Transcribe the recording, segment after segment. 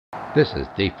This is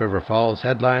Thief River Falls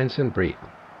Headlines in Brief,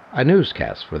 a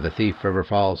newscast for the Thief River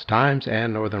Falls Times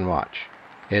and Northern Watch.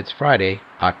 It's Friday,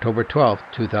 October 12,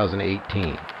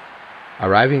 2018.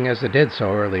 Arriving as it did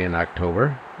so early in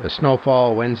October, the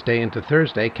snowfall Wednesday into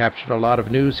Thursday captured a lot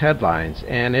of news headlines,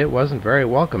 and it wasn't very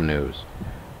welcome news.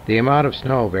 The amount of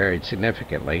snow varied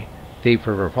significantly. Thief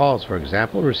River Falls, for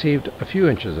example, received a few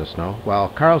inches of snow, while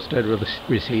Carlstead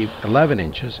received 11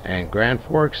 inches and Grand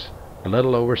Forks a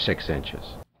little over 6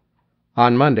 inches.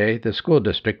 On Monday, the school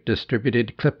district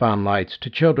distributed clip-on lights to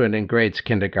children in grades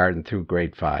kindergarten through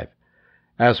grade 5.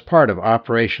 As part of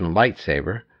Operation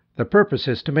Lightsaver, the purpose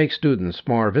is to make students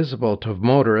more visible to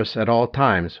motorists at all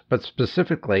times, but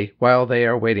specifically while they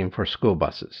are waiting for school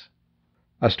buses.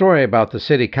 A story about the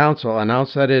City Council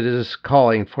announced that it is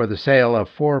calling for the sale of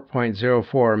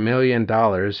 $4.04 million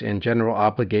in general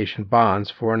obligation bonds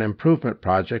for an improvement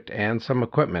project and some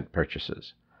equipment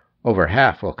purchases. Over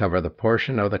half will cover the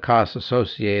portion of the costs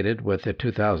associated with the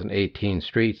 2018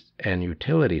 Streets and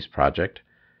Utilities project.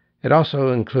 It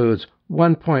also includes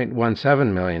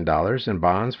 $1.17 million in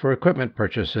bonds for equipment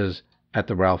purchases at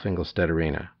the Ralph Engelstad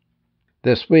Arena.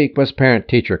 This week was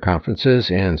parent-teacher conferences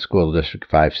in School District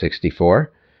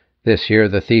 564. This year,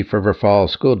 the Thief River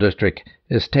Falls School District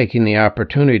is taking the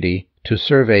opportunity to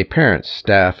survey parents,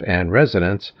 staff, and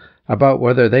residents about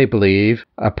whether they believe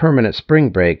a permanent spring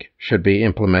break should be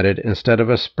implemented instead of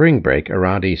a spring break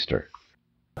around Easter.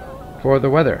 For the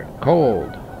weather,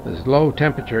 cold. The low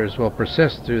temperatures will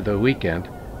persist through the weekend.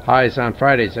 Highs on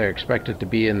Fridays are expected to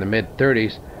be in the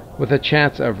mid-30s, with a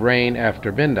chance of rain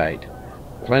after midnight.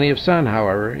 Plenty of sun,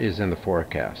 however, is in the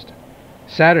forecast.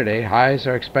 Saturday, highs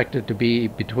are expected to be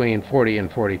between 40 and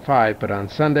 45, but on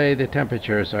Sunday the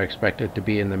temperatures are expected to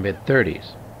be in the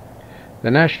mid-30s. The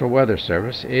National Weather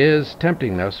Service is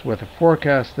tempting us with a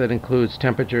forecast that includes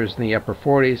temperatures in the upper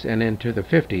 40s and into the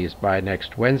 50s by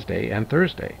next Wednesday and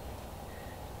Thursday.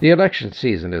 The election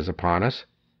season is upon us.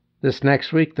 This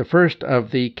next week, the first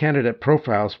of the candidate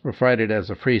profiles provided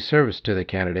as a free service to the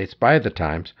candidates by the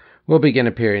Times will begin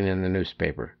appearing in the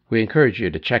newspaper. We encourage you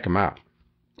to check them out.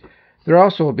 There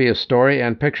also will be a story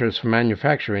and pictures from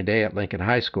Manufacturing Day at Lincoln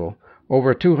High School.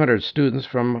 Over 200 students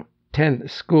from 10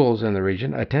 schools in the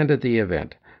region attended the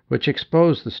event, which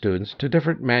exposed the students to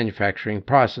different manufacturing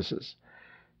processes.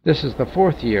 This is the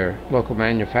fourth year local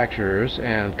manufacturers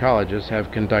and colleges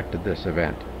have conducted this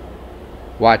event.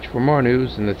 Watch for more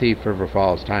news in the Thief River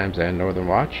Falls Times and Northern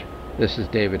Watch. This is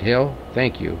David Hill.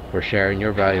 Thank you for sharing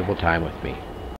your valuable time with me.